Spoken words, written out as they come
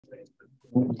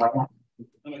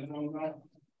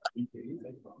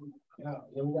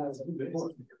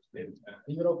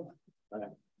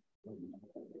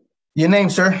Your name,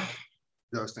 sir?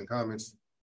 Justin Cummings.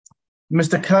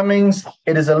 Mr. Cummings,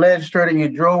 it is alleged, sir, that you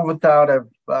drove without a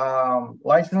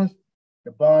license.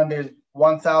 The bond is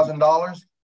 $1,000,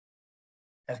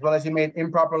 as well as you made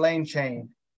improper lane change.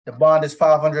 The bond is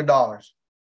 $500.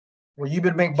 Will you be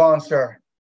to make bond, sir?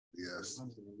 Yes.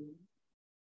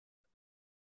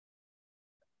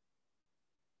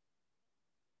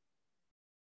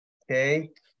 Okay,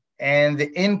 and the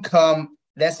income,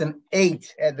 that's an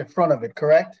 8 at the front of it,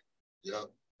 correct? Yep.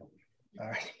 All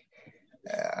right.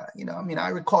 I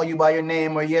recall you by your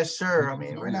name or yes, sir. I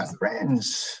mean, we're not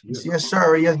friends. It's yes, sir,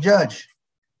 or yes, judge.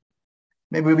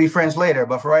 Maybe we'll be friends later,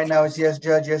 but for right now, it's yes,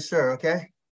 judge, yes, sir, okay? Yes,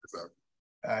 sir.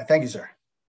 All right, thank you, sir.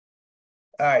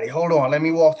 All righty, hold on. Let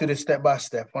me walk through this step by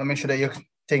step. I want to make sure that you're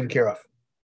taken care of.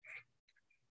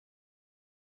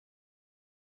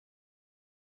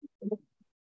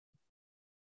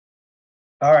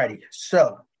 All righty,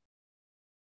 so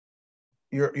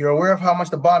you're aware of how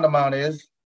much the bond amount is.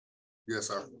 Yes,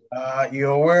 sir. You're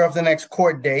aware of the next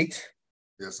court date.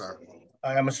 Yes, sir.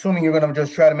 I am assuming you're going to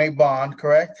just try to make bond,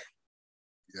 correct?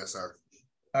 Yes, sir.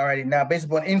 All righty, now based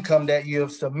upon income that you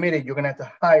have submitted, you're going to have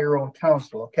to hire your own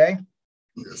counsel, okay?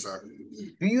 Yes, sir.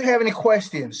 Do you have any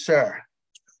questions, sir?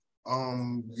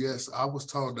 Yes, I was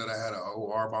told that I had an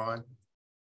OR bond.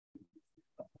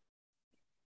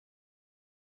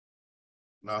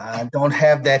 No. I don't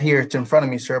have that here in front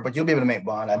of me, sir, but you'll be able to make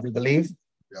bond, I do believe.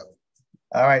 Yep.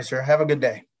 All right, sir. Have a good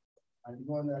day. I'm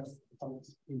going next.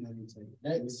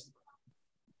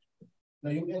 No,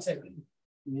 you can take it.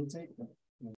 You can take it.